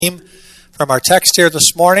from our text here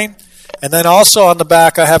this morning. And then also on the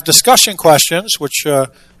back I have discussion questions, which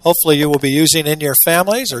hopefully you will be using in your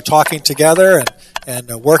families or talking together and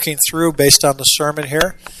working through based on the sermon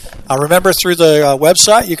here. Remember, through the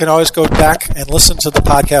website, you can always go back and listen to the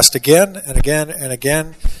podcast again and again and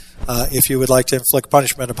again if you would like to inflict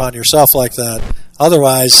punishment upon yourself like that.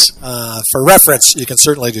 Otherwise, for reference, you can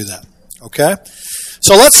certainly do that. Okay?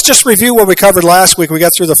 So let's just review what we covered last week. We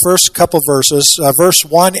got through the first couple verses. Verse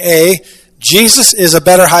 1a, Jesus is a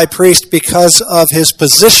better high priest because of his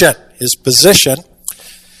position. His position.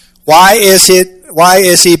 Why is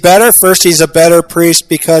he better? First, he's a better priest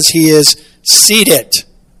because he is seated.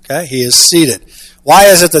 Okay, he is seated. Why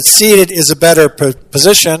is it that seated is a better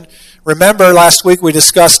position? Remember, last week we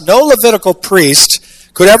discussed no Levitical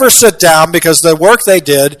priest could ever sit down because the work they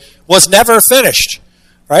did was never finished.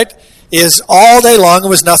 Right? Is all day long, it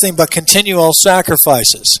was nothing but continual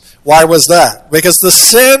sacrifices. Why was that? Because the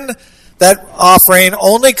sin, that offering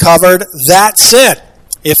only covered that sin.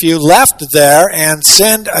 If you left there and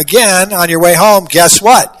sinned again on your way home, guess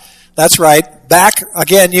what? That's right, back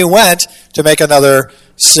again you went to make another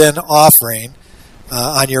sin offering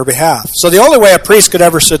on your behalf. So the only way a priest could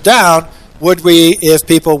ever sit down would be if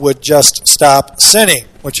people would just stop sinning,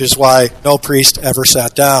 which is why no priest ever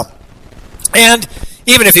sat down. And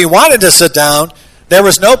even if he wanted to sit down, there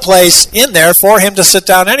was no place in there for him to sit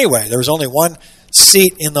down anyway. There was only one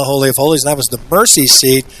seat in the Holy of Holies, and that was the mercy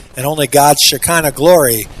seat, and only God's Shekinah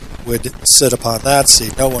glory would sit upon that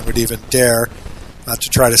seat. No one would even dare to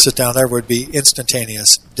try to sit down there. It would be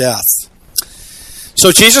instantaneous death.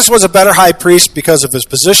 So Jesus was a better high priest because of his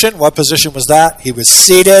position. What position was that? He was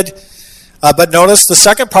seated. But notice the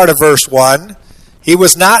second part of verse 1. He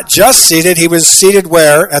was not just seated. He was seated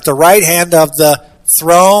where? At the right hand of the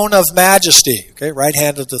throne of majesty. Okay, right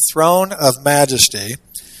hand of the throne of majesty.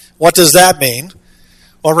 What does that mean?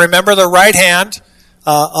 Well, remember, the right hand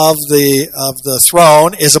of the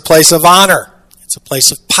throne is a place of honor. It's a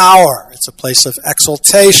place of power. It's a place of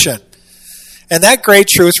exaltation. And that great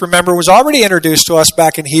truth, remember, was already introduced to us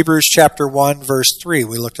back in Hebrews chapter 1, verse 3.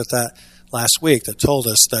 We looked at that last week, that told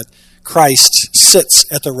us that Christ sits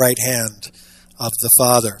at the right hand of the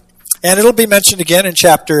Father. And it'll be mentioned again in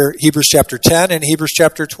Hebrews chapter 10 and Hebrews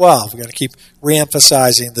chapter 12. We're going to keep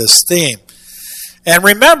reemphasizing this theme. And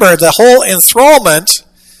remember, the whole enthronement,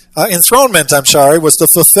 was the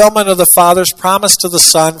fulfillment of the Father's promise to the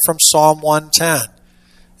Son from Psalm 110.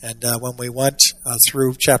 And when we went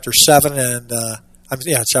through chapter 7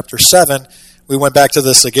 chapter 7, we went back to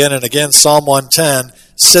this again and again. Psalm 110,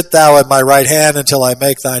 sit thou at my right hand until I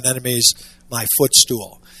make thine enemies my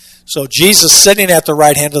footstool. So Jesus sitting at the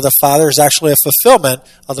right hand of the Father is actually a fulfillment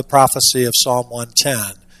of the prophecy of Psalm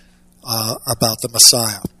 110 about the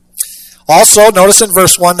Messiah. Also, notice in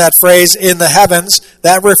verse 1 that phrase, in the heavens,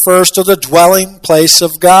 that refers to the dwelling place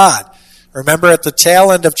of God. Remember at the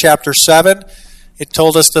tail end of chapter 7, it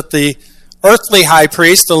told us that the earthly high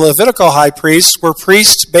priests, the Levitical high priests, were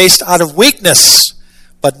priests based out of weakness,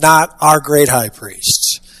 but not our great high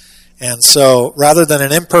priests. And so, rather than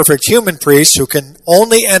an imperfect human priest who can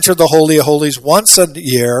only enter the Holy of Holies once a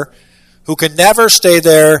year, who can never stay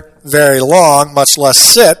there very long, much less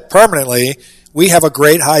sit permanently, we have a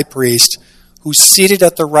great high priest who's seated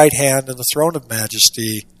at the right hand of the throne of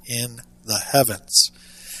majesty in the heavens.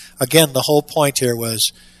 Again, the whole point here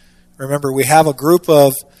was, remember, we have a group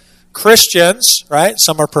of Christians, right?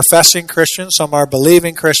 Some are professing Christians, some are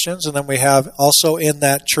believing Christians, and then we have also in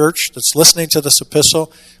that church that's listening to this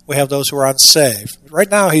epistle, we have those who are unsaved. Right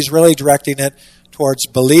now, he's really directing it towards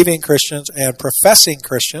believing Christians and professing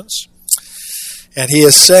Christians. And he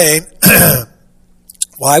is saying,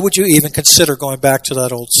 why would you even consider going back to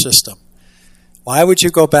that old system? Why would you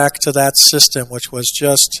go back to that system, which was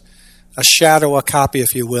just a shadow, a copy,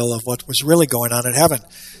 if you will, of what was really going on in heaven?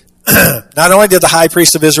 Not only did the high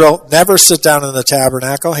priest of Israel never sit down in the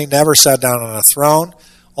tabernacle, he never sat down on a throne.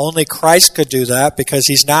 Only Christ could do that because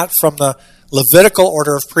he's not from the Levitical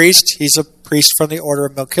order of priests. He's a priest from the order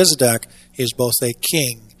of Melchizedek. He is both a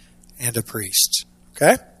king and a priest.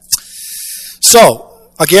 Okay?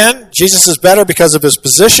 So, again, Jesus is better because of his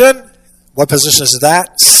position. What position is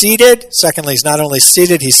that? Seated. Secondly, he's not only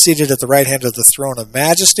seated, he's seated at the right hand of the throne of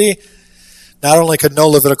majesty. Not only could no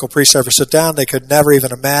Levitical priest ever sit down, they could never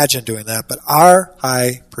even imagine doing that, but our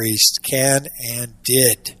high priest can and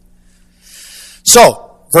did.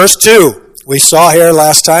 So, verse 2, we saw here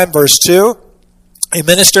last time, verse 2, a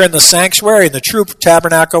minister in the sanctuary, in the true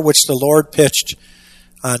tabernacle which the Lord pitched,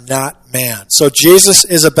 not man. So Jesus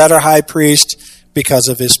is a better high priest because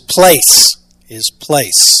of his place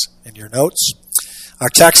in your notes. Our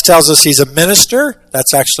text tells us he's a minister.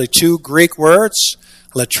 That's actually two Greek words.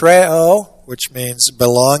 latreo, which means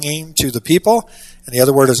belonging to the people, and the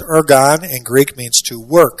other word is ergon, in Greek means to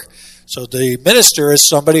work. So the minister is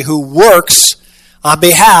somebody who works on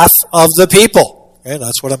behalf of the people. Okay,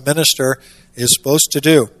 that's what a minister is supposed to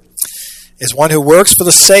do. Is one who works for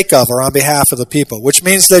the sake of or on behalf of the people, which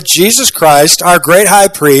means that Jesus Christ, our great high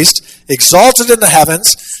priest, exalted in the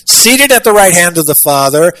heavens, seated at the right hand of the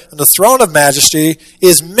Father, on the throne of majesty,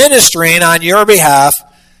 is ministering on your behalf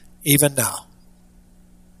even now.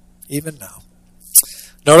 Even now.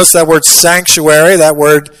 Notice that word sanctuary, that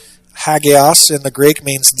word hagios in the Greek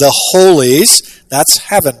means the holies. That's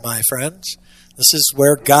heaven, my friends. This is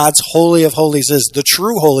where God's holy of holies is. The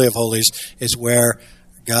true holy of holies is where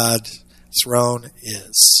God's throne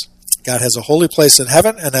is. God has a holy place in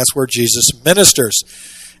heaven, and that's where Jesus ministers.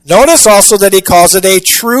 Notice also that he calls it a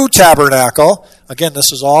true tabernacle. Again,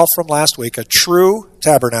 this is all from last week, a true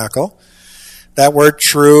tabernacle. That word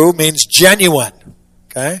true means genuine.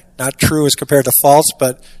 Okay? Not true as compared to false,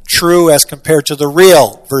 but true as compared to the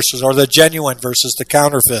real versus, or the genuine versus the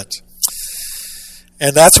counterfeit.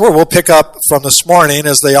 And that's where we'll pick up from this morning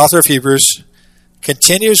as the author of Hebrews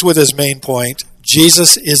continues with his main point.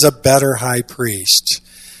 Jesus is a better high priest.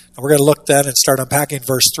 And we're going to look then and start unpacking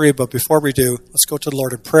verse 3. But before we do, let's go to the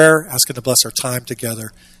Lord in prayer, ask him to bless our time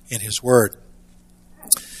together in his word.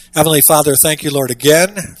 Heavenly Father, thank you, Lord,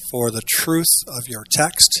 again for the truth of your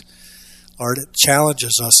text. Lord, it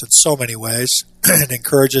challenges us in so many ways. It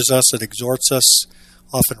encourages us, it exhorts us,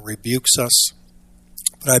 often rebukes us.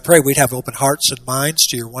 But I pray we'd have open hearts and minds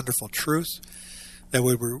to your wonderful truth, that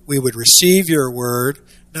we would receive your word,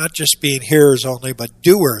 not just being hearers only, but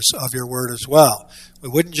doers of your word as well. We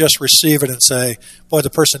wouldn't just receive it and say, boy, the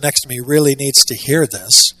person next to me really needs to hear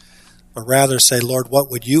this, but rather say, Lord, what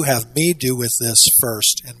would you have me do with this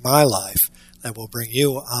first in my life that will bring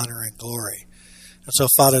you honor and glory? And so,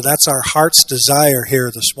 Father, that's our heart's desire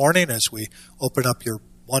here this morning as we open up your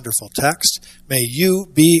wonderful text. May you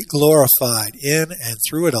be glorified in and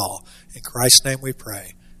through it all. In Christ's name we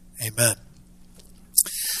pray. Amen.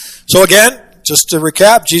 So again, just to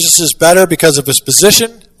recap, Jesus is better because of his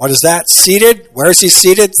position. What is that? Seated. Where is he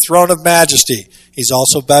seated? Throne of majesty. He's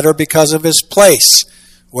also better because of his place.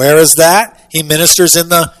 Where is that? He ministers in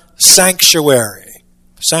the sanctuary.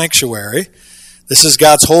 Sanctuary. This is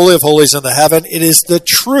God's holy of holies in the heaven. It is the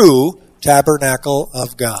true tabernacle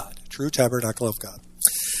of God. True tabernacle of God.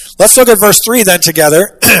 Let's look at verse 3 then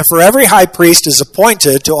together. For every high priest is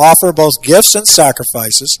appointed to offer both gifts and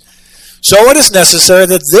sacrifices. So it is necessary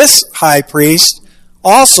that this high priest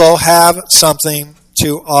also have something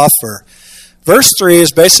to offer. Verse 3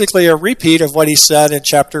 is basically a repeat of what he said in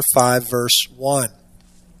chapter 5, verse 1.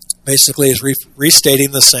 Basically, is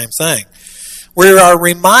restating the same thing. We are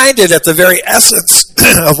reminded at the very essence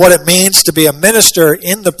of what it means to be a minister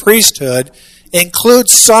in the priesthood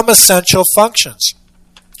includes some essential functions.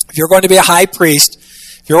 If you're going to be a high priest,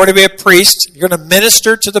 if you're going to be a priest, you're going to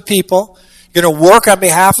minister to the people, you're going to work on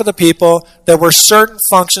behalf of the people. There were certain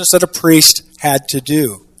functions that a priest had to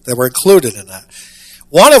do that were included in that.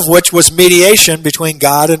 One of which was mediation between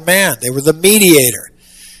God and man. They were the mediator.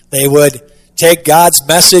 They would take God's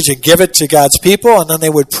message and give it to God's people, and then they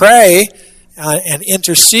would pray and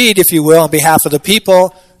intercede, if you will, on behalf of the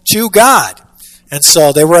people to God. And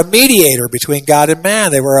so they were a mediator between God and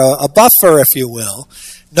man. They were a buffer, if you will.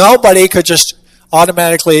 Nobody could just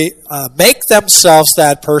automatically make themselves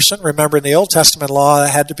that person. Remember, in the Old Testament law, it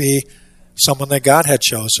had to be someone that God had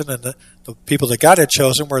chosen, and the people that God had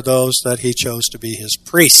chosen were those that he chose to be his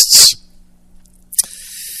priests.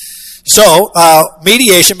 So,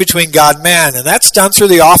 mediation between God and man, and that's done through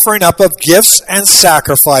the offering up of gifts and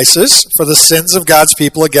sacrifices for the sins of God's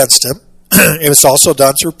people against him. It was also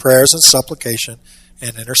done through prayers and supplication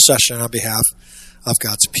and intercession on behalf of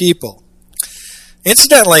God's people.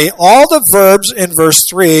 Incidentally, all the verbs in verse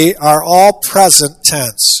 3 are all present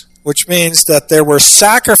tense, which means that there were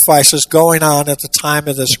sacrifices going on at the time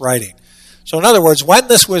of this writing. So in other words, when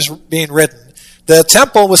this was being written, the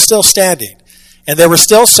temple was still standing, and there were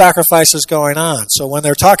still sacrifices going on. So when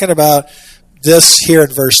they're talking about this here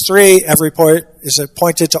in verse 3, every point is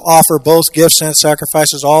appointed to offer both gifts and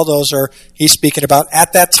sacrifices. All those are he's speaking about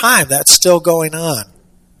at that time. That's still going on.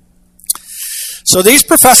 So these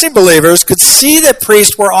professing believers could see that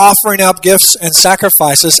priests were offering up gifts and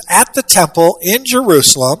sacrifices at the temple in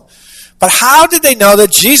Jerusalem, but how did they know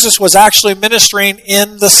that Jesus was actually ministering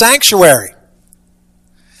in the sanctuary?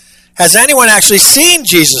 Has anyone actually seen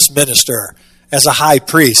Jesus minister as a high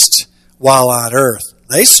priest while on earth?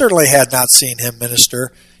 They certainly had not seen him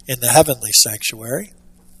minister in the heavenly sanctuary.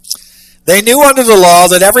 They knew under the law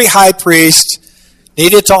that every high priest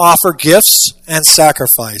needed to offer gifts and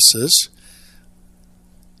sacrifices.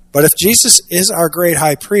 But if Jesus is our great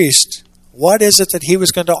high priest, what is it that he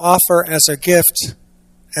was going to offer as a gift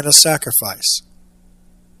and a sacrifice?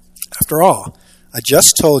 After all, I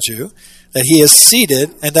just told you that he is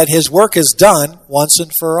seated and that his work is done once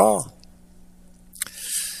and for all.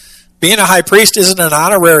 Being a high priest isn't an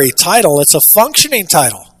honorary title, it's a functioning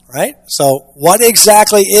title, right? So what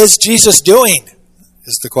exactly is Jesus doing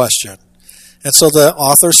is the question. And so the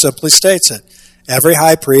author simply states it. Every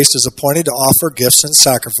high priest is appointed to offer gifts and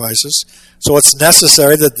sacrifices, so it's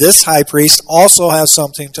necessary that this high priest also has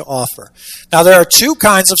something to offer. Now there are two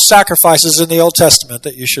kinds of sacrifices in the Old Testament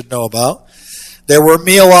that you should know about. There were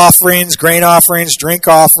meal offerings, grain offerings, drink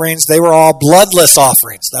offerings. They were all bloodless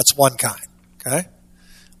offerings. That's one kind, okay?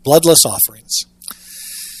 Bloodless offerings.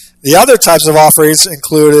 The other types of offerings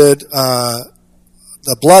included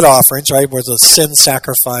the blood offerings, right, where the sin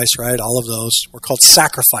sacrifice, right, all of those were called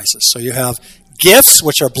sacrifices. So you have gifts,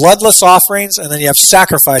 which are bloodless offerings, and then you have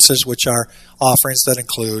sacrifices, which are offerings that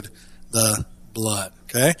include the blood,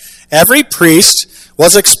 okay? Every priest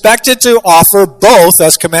was expected to offer both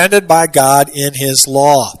as commanded by God in his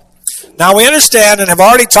law. Now we understand and have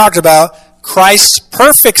already talked about Christ's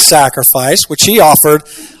perfect sacrifice, which he offered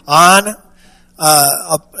on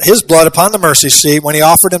his blood upon the mercy seat when he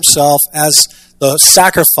offered himself as the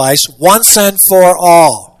sacrifice once and for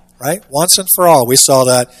all, right? Once and for all. We saw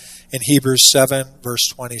that in Hebrews 7, verse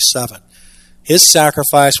 27. His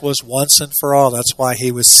sacrifice was once and for all. That's why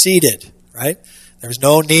he was seated, right? There was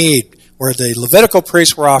no need. Where the Levitical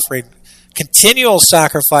priests were offering continual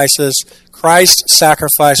sacrifices, Christ's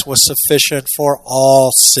sacrifice was sufficient for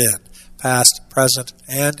all sin, past, present,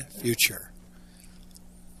 and future.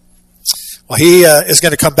 Well, he is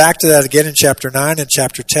going to come back to that again in chapter 9 and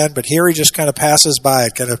chapter 10, but here he just kind of passes by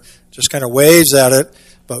it, just kind of waves at it,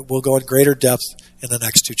 but we'll go in greater depth in the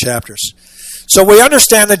next two chapters. So we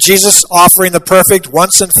understand that Jesus offering the perfect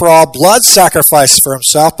once and for all blood sacrifice for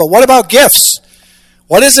himself, but what about gifts?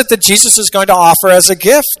 What is it that Jesus is going to offer as a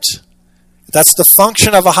gift? That's the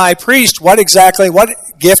function of a high priest. What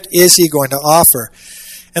gift is he going to offer?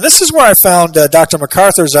 And this is where I found Dr.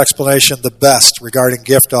 MacArthur's explanation the best regarding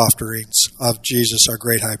gift offerings of Jesus, our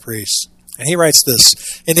great high priest. And he writes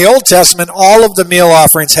this: in the Old Testament, all of the meal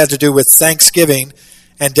offerings had to do with thanksgiving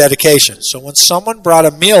and dedication. So when someone brought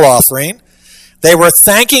a meal offering, they were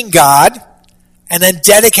thanking God and then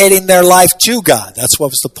dedicating their life to God. That's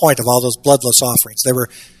what was the point of all those bloodless offerings. They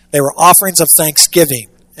were offerings of thanksgiving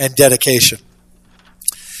and dedication.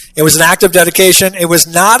 It was an act of dedication. It was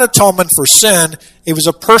not atonement for sin. It was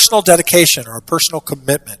a personal dedication or a personal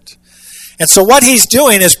commitment. And so what he's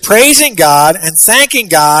doing is praising God and thanking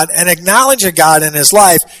God and acknowledging God in his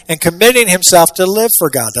life and committing himself to live for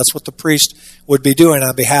God. That's what the priest would be doing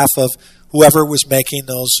on behalf of whoever was making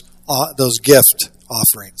those gift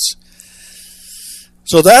offerings.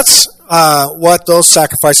 So that's what those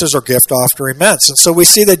sacrifices or gift offering meant. And so we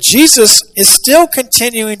see that Jesus is still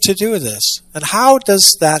continuing to do this. And how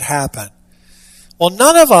does that happen? Well,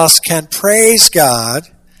 none of us can praise God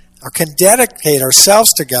or can dedicate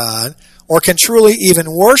ourselves to God or can truly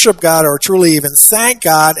even worship God or truly even thank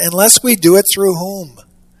God unless we do it through whom?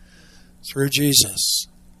 Through Jesus.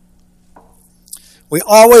 We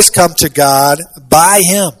always come to God by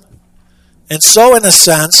him. And so in a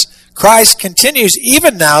sense, Christ continues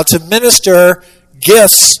even now to minister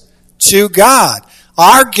gifts to God.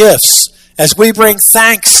 Our gifts, as we bring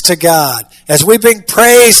thanks to God, as we bring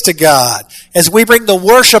praise to God, as we bring the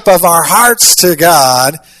worship of our hearts to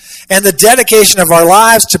God, and the dedication of our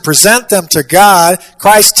lives to present them to God,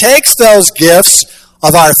 Christ takes those gifts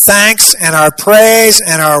of our thanks and our praise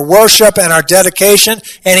and our worship and our dedication,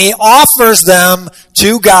 and he offers them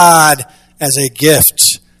to God as a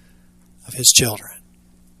gift of his children.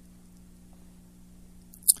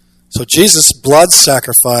 So Jesus' blood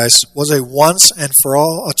sacrifice was a once and for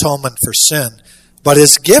all atonement for sin, but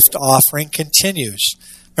his gift offering continues.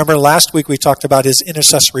 Remember last week we talked about his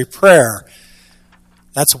intercessory prayer.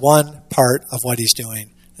 That's one part of what he's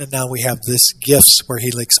doing. And now we have this gifts where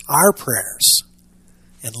he takes our prayers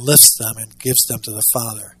and lifts them and gives them to the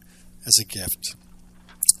Father as a gift.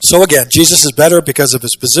 So again, Jesus is better because of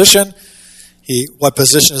his position. What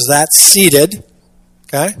position is that? Seated.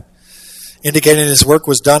 Okay? Indicating his work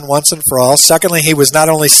was done once and for all. Secondly, he was not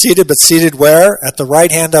only seated, but seated where? At the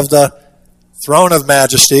right hand of the throne of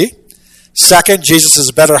majesty. Second, Jesus is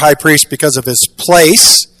a better high priest because of his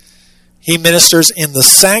place. He ministers in the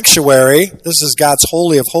sanctuary. This is God's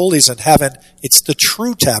holy of holies in heaven. It's the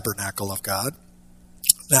true tabernacle of God,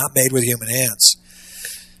 not made with human hands.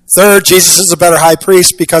 Third, Jesus is a better high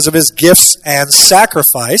priest because of his gifts and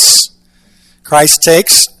sacrifice. Christ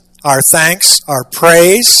takes our thanks, our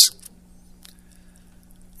praise,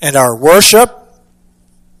 and our worship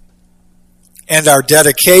and our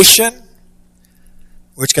dedication,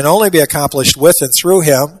 which can only be accomplished with and through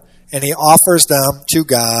him, and he offers them to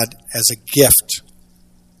God as a gift.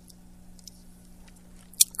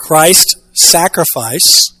 Christ's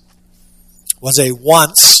sacrifice was a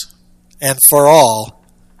once and for all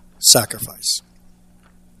sacrifice.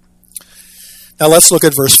 Now let's look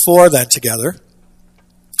at verse 4 then together.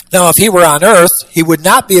 Now if he were on earth, he would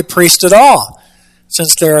not be a priest at all,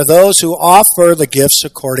 since there are those who offer the gifts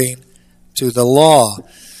according to the law.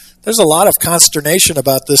 There's a lot of consternation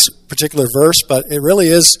about this particular verse, but it really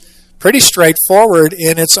is pretty straightforward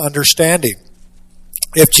in its understanding.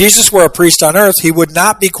 If Jesus were a priest on earth, he would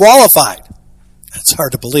not be qualified. That's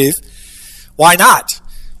hard to believe. Why not?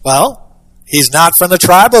 Well, he's not from the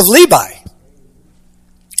tribe of Levi.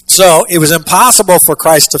 So it was impossible for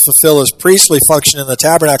Christ to fulfill his priestly function in the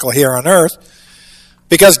tabernacle here on earth,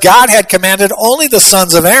 because God had commanded only the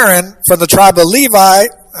sons of Aaron from the tribe of Levi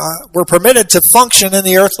were permitted to function in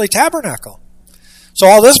the earthly tabernacle. So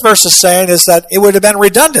all this verse is saying is that it would have been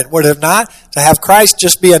redundant, would it not, to have Christ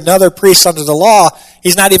just be another priest under the law.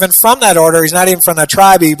 He's not even from that order. He's not even from that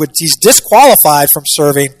tribe. He's disqualified from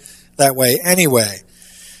serving that way anyway.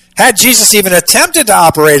 Had Jesus even attempted to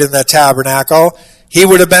operate in the tabernacle, he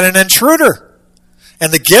would have been an intruder.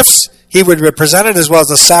 And the gifts he would have presented, as well as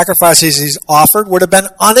the sacrifices he's offered, would have been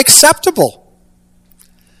unacceptable,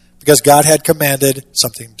 because God had commanded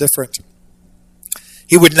something different.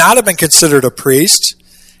 He would not have been considered a priest,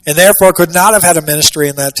 and therefore could not have had a ministry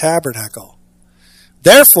in that tabernacle.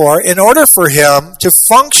 Therefore, in order for him to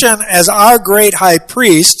function as our great high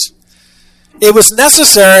priest, it was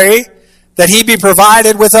necessary that he be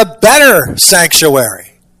provided with a better sanctuary.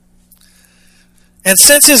 And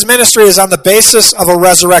since his ministry is on the basis of a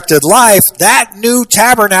resurrected life, that new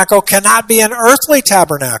tabernacle cannot be an earthly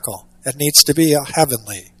tabernacle. It needs to be a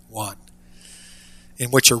heavenly one,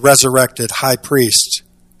 in which a resurrected high priest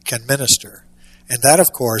can minister. And that,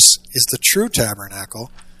 of course, is the true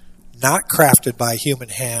tabernacle, not crafted by human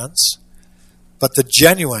hands, but the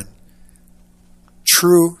genuine,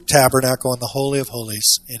 true tabernacle in the Holy of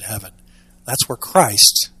Holies in heaven. That's where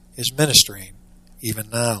Christ is ministering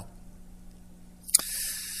even now.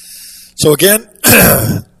 So again,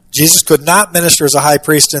 Jesus could not minister as a high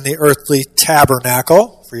priest in the earthly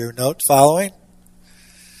tabernacle, for your note following.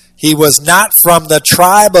 He was not from the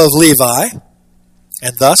tribe of Levi,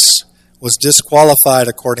 and thus was disqualified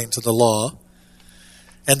according to the law.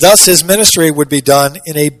 And thus his ministry would be done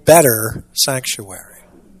in a better sanctuary.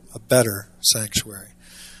 A better sanctuary.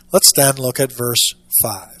 Let's then look at verse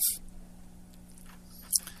 5.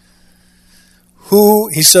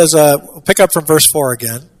 He says, we'll pick up from verse 4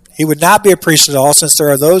 again. He would not be a priest at all, since there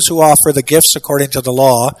are those who offer the gifts according to the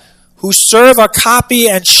law, who serve a copy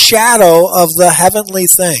and shadow of the heavenly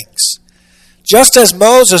things. Just as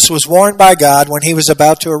Moses was warned by God when he was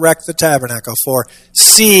about to erect the tabernacle. For,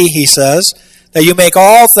 see, he says, that you make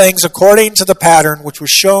all things according to the pattern which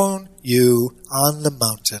was shown you on the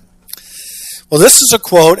mountain. Well, this is a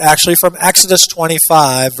quote actually from Exodus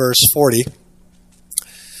 25, verse 40.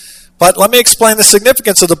 But let me explain the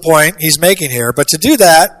significance of the point he's making here. But to do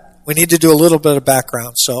that, we need to do a little bit of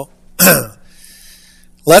background. So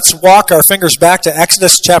let's walk our fingers back to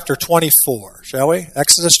Exodus chapter 24, shall we?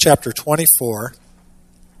 Exodus chapter 24.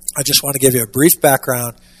 I just want to give you a brief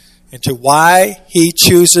background into why he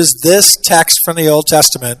chooses this text from the Old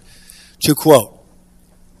Testament to quote.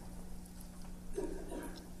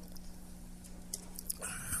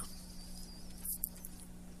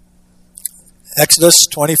 Exodus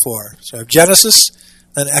 24. So I have Genesis,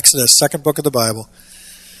 then Exodus, second book of the Bible.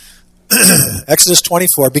 Exodus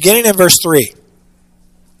 24, beginning in verse 3.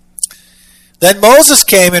 Then Moses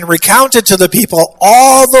came and recounted to the people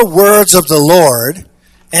all the words of the Lord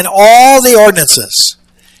and all the ordinances.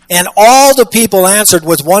 And all the people answered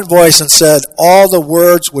with one voice and said, all the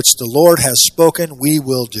words which the Lord has spoken we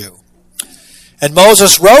will do. And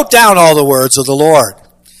Moses wrote down all the words of the Lord.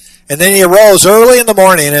 And then he arose early in the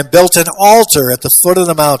morning and built an altar at the foot of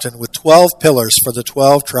the mountain with 12 pillars for the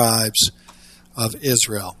 12 tribes of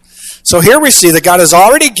Israel. So here we see that God has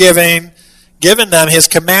already given them his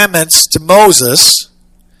commandments to Moses,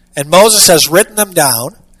 and Moses has written them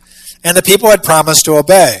down, and the people had promised to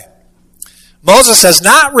obey. Moses has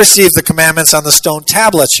not received the commandments on the stone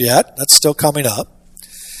tablets yet. That's still coming up.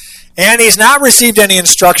 And he's not received any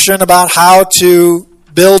instruction about how to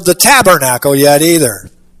build the tabernacle yet either.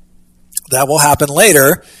 That will happen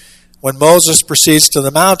later when Moses proceeds to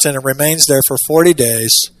the mountain and remains there for 40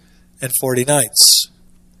 days and 40 nights.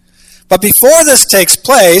 But before this takes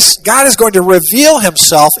place, God is going to reveal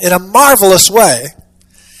himself in a marvelous way.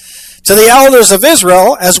 to the elders of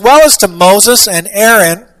Israel, as well as to Moses and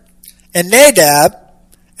Aaron and Nadab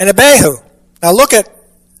and Abihu. Now look at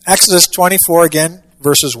Exodus 24 again,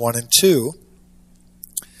 verses 1 and 2.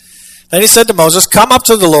 Then he said to Moses, come up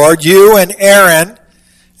to the Lord, you and Aaron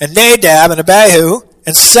and Nadab and Abihu,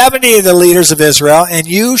 and 70 of the leaders of Israel, and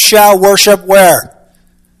you shall worship where?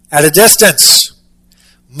 At a distance.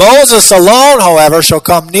 Moses alone, however, shall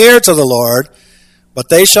come near to the Lord, but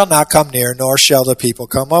they shall not come near, nor shall the people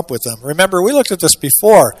come up with them. Remember, we looked at this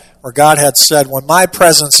before, where God had said, when my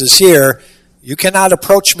presence is here, you cannot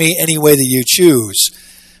approach me any way that you choose.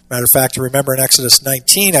 Matter of fact, you remember in Exodus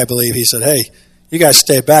 19, I believe, he said, hey, you guys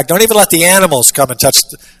stay back. Don't even let the animals come and touch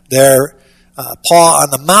their paw on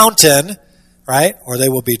the mountain, right? Or they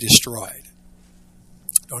will be destroyed.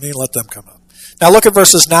 Don't even let them come up. Now look at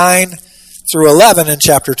verses 9 through 11 in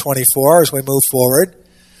chapter 24 as we move forward.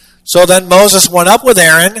 So then Moses went up with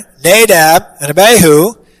Aaron, Nadab, and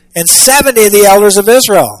Abihu, and 70 of the elders of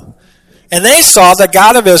Israel. And they saw the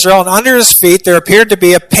God of Israel, and under his feet there appeared to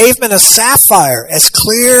be a pavement of sapphire, as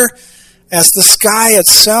clear as the sky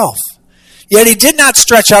itself. Yet he did not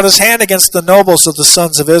stretch out his hand against the nobles of the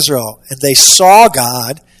sons of Israel. And they saw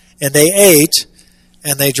God, and they ate,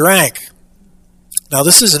 and they drank. Now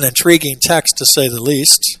this is an intriguing text, to say the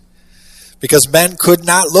least, because men could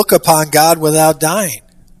not look upon God without dying.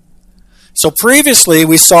 So previously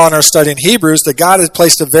we saw in our study in Hebrews that God had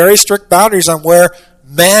placed a very strict boundaries on where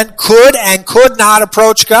man could and could not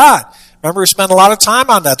approach God. Remember, we spent a lot of time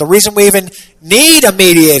on that. The reason we even need a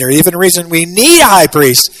mediator, even the reason we need a high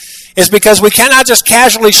priest, is because we cannot just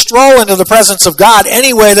casually stroll into the presence of God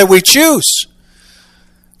any way that we choose.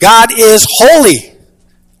 God is holy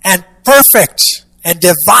and perfect and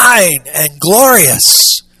divine and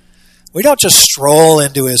glorious. We don't just stroll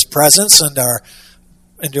into his presence and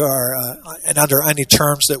under any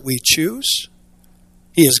terms that we choose.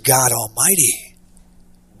 He is God Almighty.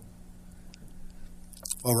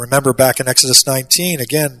 Well, remember back in Exodus 19,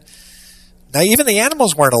 again, now even the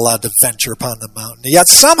animals weren't allowed to venture upon the mountain. Yet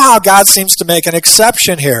somehow God seems to make an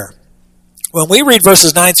exception here. When we read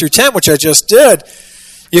verses 9 through 10, which I just did,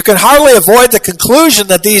 you can hardly avoid the conclusion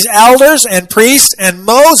that these elders and priests and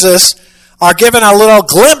Moses are given a little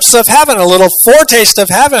glimpse of heaven, a little foretaste of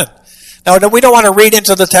heaven. Now, we don't want to read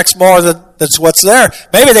into the text more than what's there.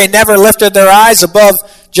 Maybe they never lifted their eyes above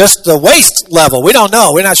just the waist level. We don't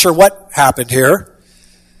know. We're not sure what happened here.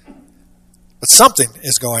 But something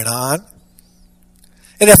is going on.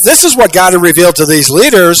 And if this is what God had revealed to these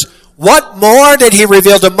leaders, what more did he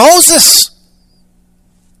reveal to Moses?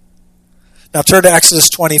 Now turn to Exodus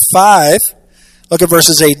 25. Look at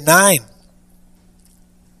verses 8 and 9.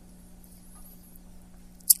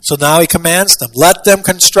 So now he commands them, let them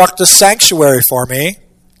construct a sanctuary for me,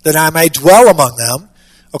 that I may dwell among them,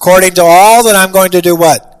 according to all that I'm going to do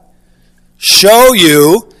what? Show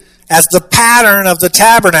you as the pattern of the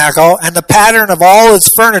tabernacle and the pattern of all its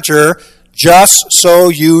furniture, just so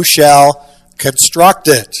you shall construct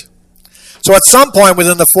it. So at some point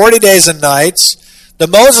within the 40 days and nights, the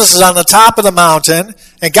Moses is on the top of the mountain,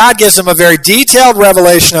 and God gives him a very detailed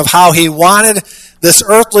revelation of how he wanted this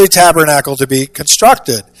earthly tabernacle to be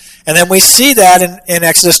constructed. And then we see that in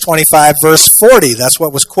Exodus 25, verse 40. That's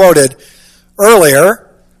what was quoted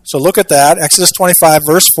earlier. So look at that. Exodus 25,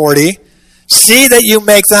 verse 40. See that you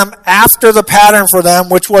make them after the pattern for them,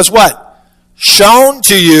 which was what? Shown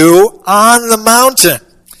to you on the mountain.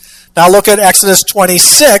 Now look at Exodus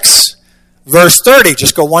 26, verse 30.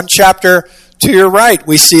 Just go one chapter to your right.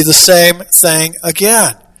 We see the same thing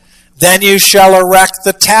again. Then you shall erect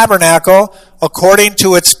the tabernacle according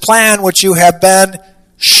to its plan, which you have been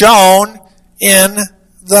shown in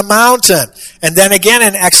the mountain. And then again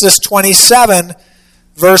in Exodus 27,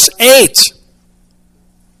 verse 8.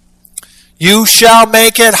 You shall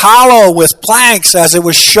make it hollow with planks as it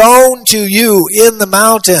was shown to you in the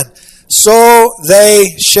mountain. So they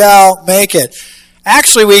shall make it.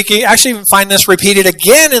 Actually, we can actually even find this repeated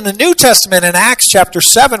again in the New Testament in Acts chapter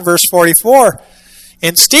 7, verse 44,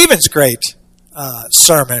 in Stephen's great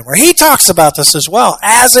sermon, where he talks about this as well.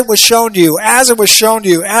 As it was shown to you, as it was shown to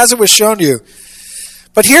you, as it was shown to you.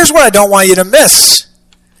 But here's what I don't want you to miss.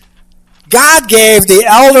 God gave the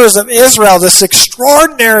elders of Israel this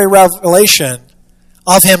extraordinary revelation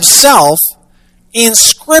of himself in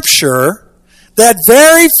Scripture that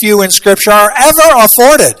very few in Scripture are ever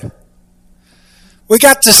afforded. We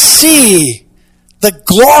got to see the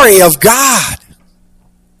glory of God.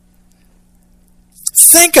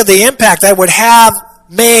 Think of the impact that would have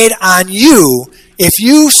made on you if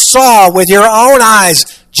you saw with your own eyes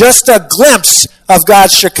just a glimpse of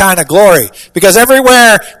God's Shekinah glory. Because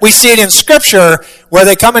everywhere we see it in Scripture, where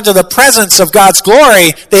they come into the presence of God's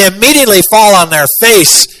glory, they immediately fall on their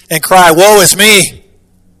face and cry, "Woe is me!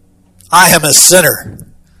 I am a sinner,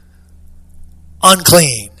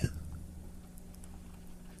 unclean."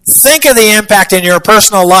 Think of the impact in your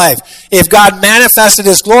personal life if God manifested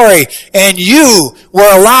His glory and you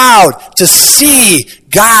were allowed to see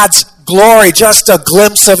God's glory, just a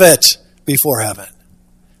glimpse of it before heaven.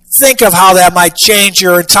 Think of how that might change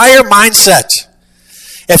your entire mindset.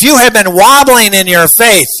 If you had been wobbling in your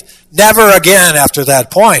faith, never again after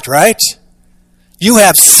that point, right? You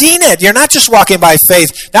have seen it. You're not just walking by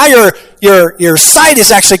faith. Now your sight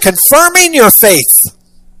is actually confirming your faith.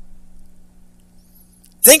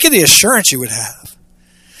 Think of the assurance you would have.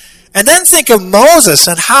 And then think of Moses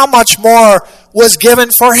and how much more was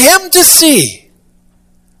given for him to see.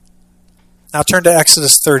 Now turn to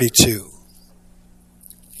Exodus 32.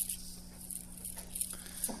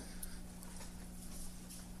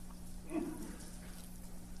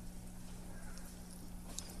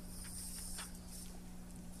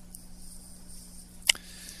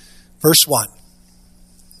 Verse 1.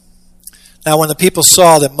 Now when the people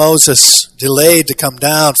saw that Moses delayed to come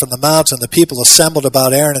down from the mountain, the people assembled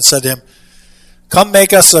about Aaron and said to him, "Come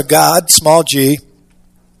make us a god, small g,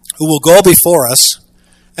 who will go before us.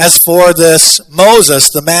 As for this Moses,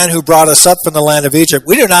 the man who brought us up from the land of Egypt,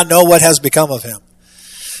 we do not know what has become of him."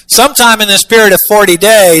 Sometime in this period of 40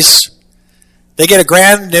 days, they get a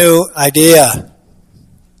grand new idea.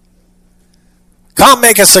 "Come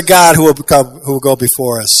make us a god who will go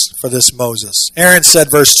before us for this Moses." Aaron said,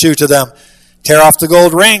 verse 2, to them, "Tear off the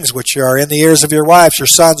gold rings which are in the ears of your wives, your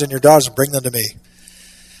sons, and your daughters, and bring them to me."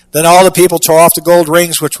 Then all the people tore off the gold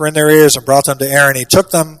rings which were in their ears and brought them to Aaron. He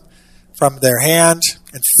took them from their hand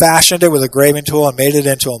and fashioned it with a graving tool and made it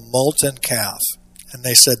into a molten calf. And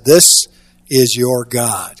they said, "This is your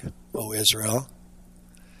God, O Israel,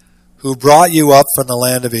 who brought you up from the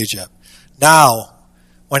land of Egypt." Now,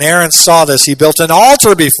 when Aaron saw this, he built an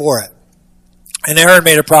altar before it. And Aaron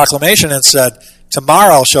made a proclamation and said,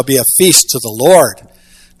 "Tomorrow shall be a feast to the Lord."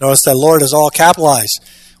 Notice that Lord is all capitalized.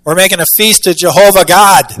 We're making a feast to Jehovah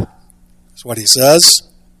God. That's what he says.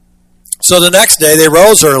 So the next day they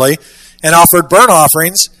rose early and offered burnt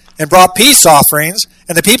offerings and brought peace offerings.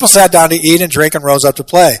 And the people sat down to eat and drink and rose up to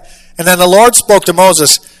play. And then the Lord spoke to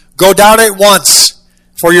Moses, "Go down at once,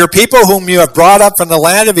 for your people whom you have brought up from the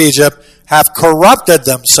land of Egypt have corrupted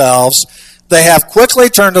themselves. They have quickly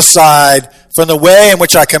turned aside from the way in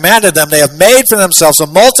which I commanded them. They have made for themselves a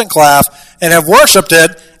molten calf and have worshipped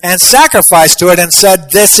it and sacrificed to it and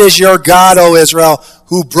said, 'This is your God, O Israel,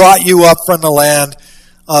 who brought you up from the land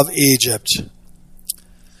of Egypt.'"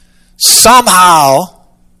 Somehow,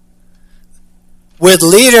 with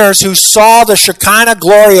leaders who saw the Shekinah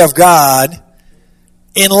glory of God,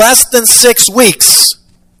 in less than 6 weeks,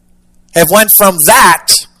 have went from that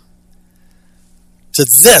to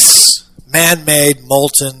this man-made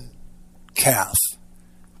molten calf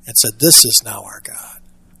and said, "This is now our God."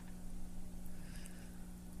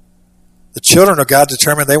 The children of God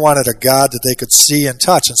determined they wanted a God that they could see and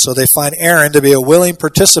touch, and so they find Aaron to be a willing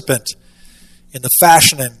participant in the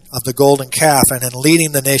fashioning of the golden calf and in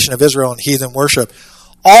leading the nation of Israel in heathen worship.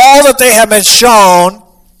 All that they have been shown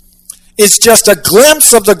is just a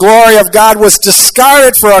glimpse of the glory of God was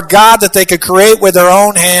discarded for a God that they could create with their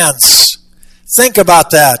own hands. Think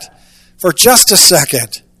about that for just a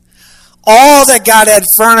second. All that God had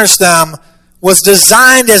furnished them was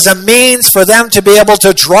designed as a means for them to be able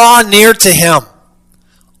to draw near to Him.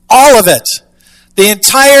 All of it. The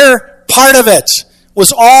entire part of it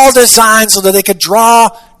was all designed so that they could draw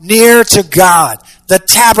near to God. The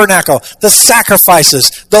tabernacle, the sacrifices,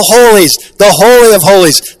 the holies, the Holy of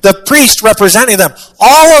Holies, the priest representing them.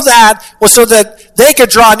 All of that was so that they could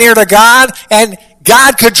draw near to God and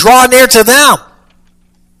God could draw near to them.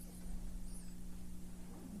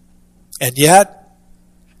 And yet,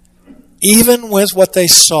 even with what they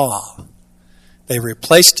saw, they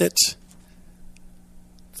replaced it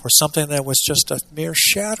for something that was just a mere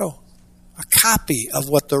shadow, a copy of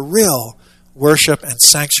what the real worship and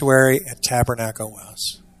sanctuary and tabernacle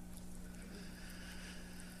was.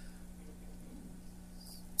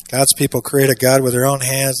 God's people create a God with their own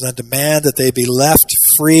hands and then demand that they be left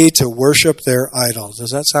free to worship their idols. Does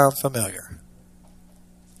that sound familiar?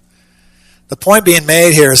 The point being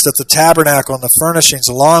made here is that the tabernacle and the furnishings,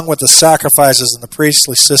 along with the sacrifices and the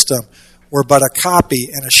priestly system, were but a copy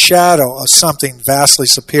and a shadow of something vastly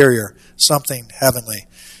superior, something heavenly.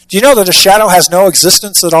 Do you know that a shadow has no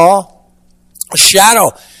existence at all? A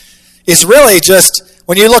shadow is really just,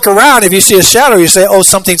 When you look around, if you see a shadow, you say, oh,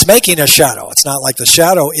 something's making a shadow. It's not like the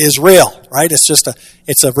shadow is real, right?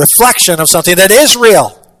 It's a reflection of something that is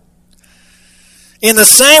real. In the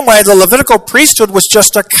same way, the Levitical priesthood was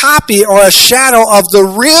just a copy or a shadow of the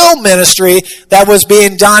real ministry that was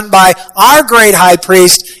being done by our great high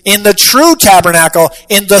priest in the true tabernacle,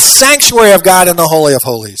 in the sanctuary of God in the Holy of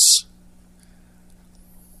Holies.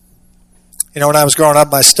 You know, when I was growing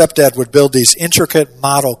up, my stepdad would build these intricate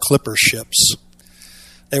model clipper ships.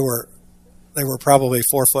 They were probably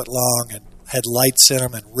 4 foot long and had lights in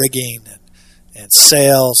them and rigging and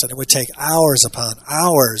sails, and it would take hours upon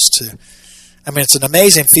hours to... I mean, it's an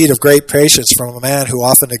amazing feat of great patience from a man who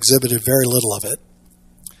often exhibited very little of it.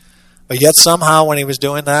 But yet somehow when he was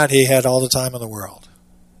doing that, he had all the time in the world.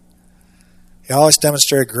 He always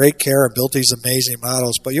demonstrated great care and built these amazing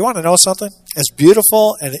models. But you want to know something? As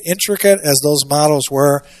beautiful and intricate as those models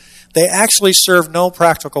were, they actually served no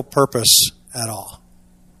practical purpose at all.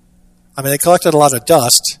 I mean, they collected a lot of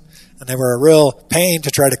dust, and they were a real pain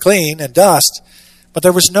to try to clean and dust, but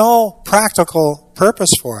there was no practical purpose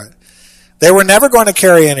for it. They were never going to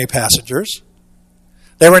carry any passengers.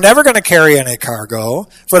 They were never going to carry any cargo.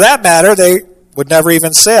 For that matter, they would never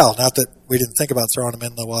even sail. Not that we didn't think about throwing them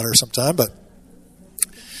in the water sometime, but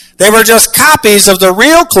they were just copies of the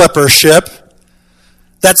real clipper ship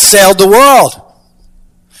that sailed the world.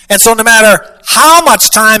 And so no matter how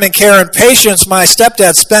much time and care and patience my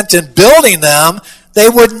stepdad spent in building them, they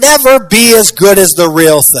would never be as good as the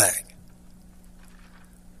real thing.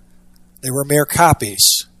 They were mere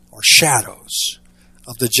copies or shadows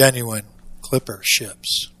of the genuine clipper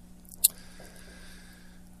ships.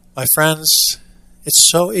 My friends, it's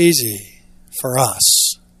so easy for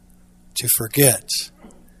us to forget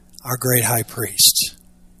our great high priest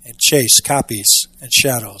and chase copies and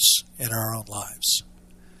shadows in our own lives.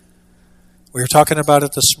 We were talking about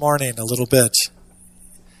it this morning a little bit,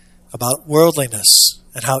 about worldliness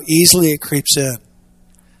and how easily it creeps in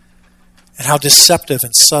and how deceptive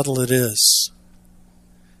and subtle it is.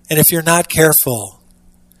 And if you're not careful,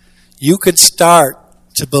 you could start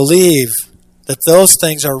to believe that those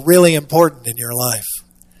things are really important in your life,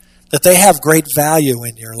 that they have great value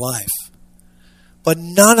in your life. But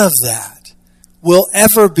none of that will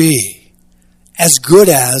ever be as good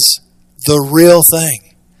as the real thing,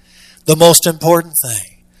 the most important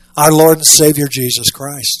thing, our Lord and Savior Jesus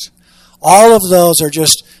Christ. All of those are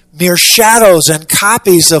just mere shadows and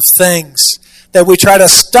copies of things that we try to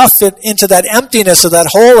stuff it into that emptiness of that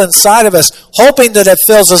hole inside of us, hoping that it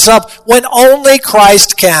fills us up when only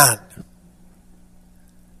Christ can.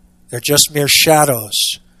 They're just mere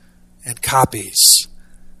shadows and copies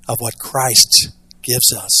of what Christ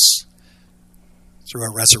gives us through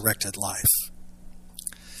a resurrected life.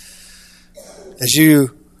 As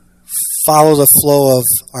you follow the flow of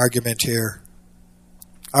argument here,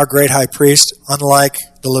 our great high priest, unlike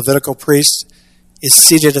the Levitical priest, is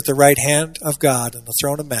seated at the right hand of God in the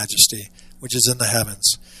throne of majesty, which is in the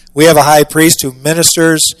heavens. We have a high priest who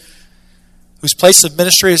ministers, whose place of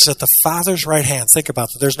ministry is at the Father's right hand. Think about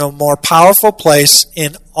that. There's no more powerful place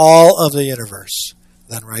in all of the universe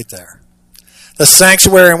than right there. The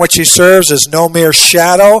sanctuary in which he serves is no mere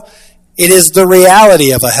shadow. It is the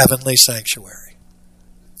reality of a heavenly sanctuary.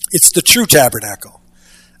 It's the true tabernacle,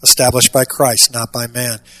 established by Christ, not by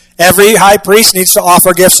man. Every high priest needs to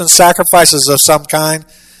offer gifts and sacrifices of some kind.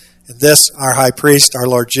 And this, our high priest, our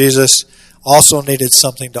Lord Jesus, also needed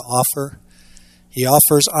something to offer. He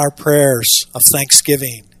offers our prayers of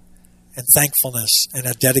thanksgiving and thankfulness and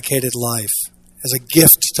a dedicated life as a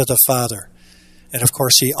gift to the Father. And of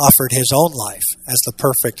course, he offered his own life as the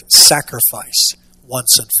perfect sacrifice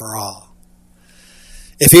once and for all.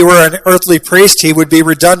 If he were an earthly priest, he would be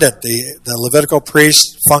redundant. The Levitical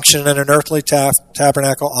priest functioned in an earthly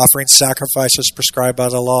tabernacle, offering sacrifices prescribed by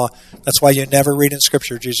the law. That's why you never read in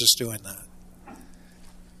Scripture Jesus doing that.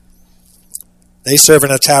 They serve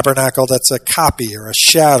in a tabernacle that's a copy or a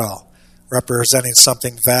shadow, representing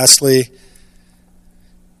something vastly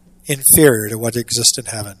inferior to what exists in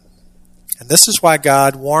heaven. And this is why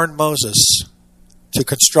God warned Moses to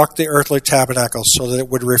construct the earthly tabernacle so that it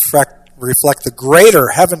would reflect the greater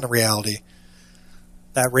heaven reality,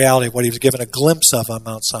 that reality, what he was given a glimpse of on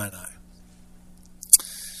Mount Sinai.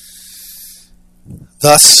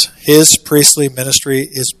 Thus, his priestly ministry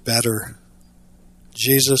is better.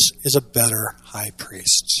 Jesus is a better high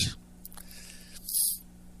priest.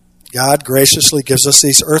 God graciously gives us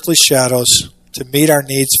these earthly shadows to meet our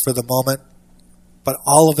needs for the moment, but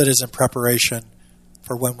all of it is in preparation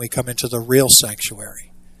for when we come into the real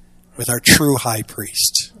sanctuary with our true high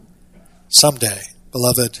priest. Someday,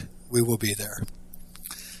 beloved, we will be there.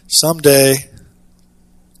 Someday,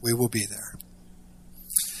 we will be there.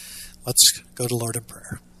 Let's go to Lord in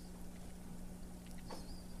prayer.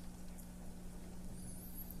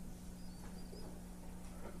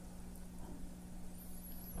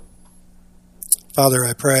 Father,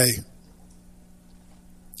 I pray,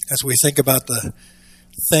 as we think about the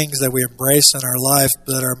things that we embrace in our life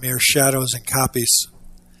that are mere shadows and copies,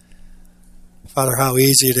 Father, how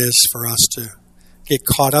easy it is for us to get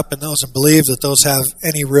caught up in those and believe that those have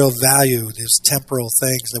any real value, these temporal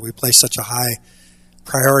things that we place such a high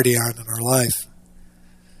priority on in our life.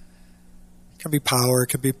 It can be power, it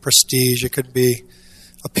can be prestige, it could be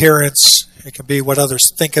appearance, it can be what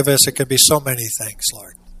others think of us, it could be so many things,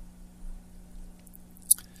 Lord.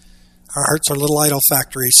 Our hearts are little idol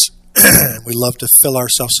factories, and we love to fill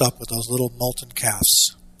ourselves up with those little molten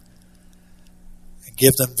calves and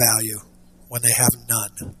give them value when they have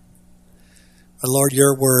none. But Lord,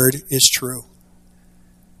 your word is true.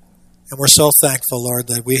 And we're so thankful, Lord,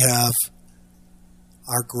 that we have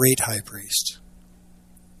our great high priest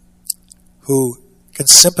who can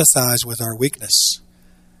sympathize with our weakness,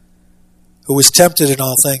 who was tempted in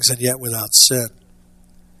all things and yet without sin,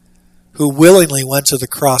 who willingly went to the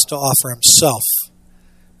cross to offer himself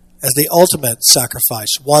as the ultimate sacrifice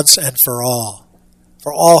once and for all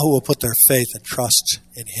who will put their faith and trust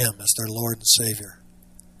in him as their Lord and Savior.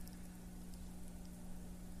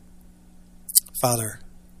 Father,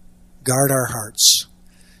 guard our hearts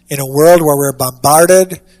in a world where we're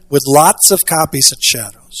bombarded with lots of copies and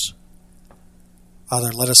shadows.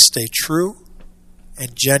 Father, let us stay true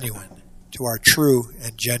and genuine to our true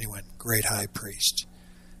and genuine great high priest.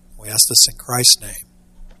 We ask this in Christ's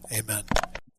name. Amen.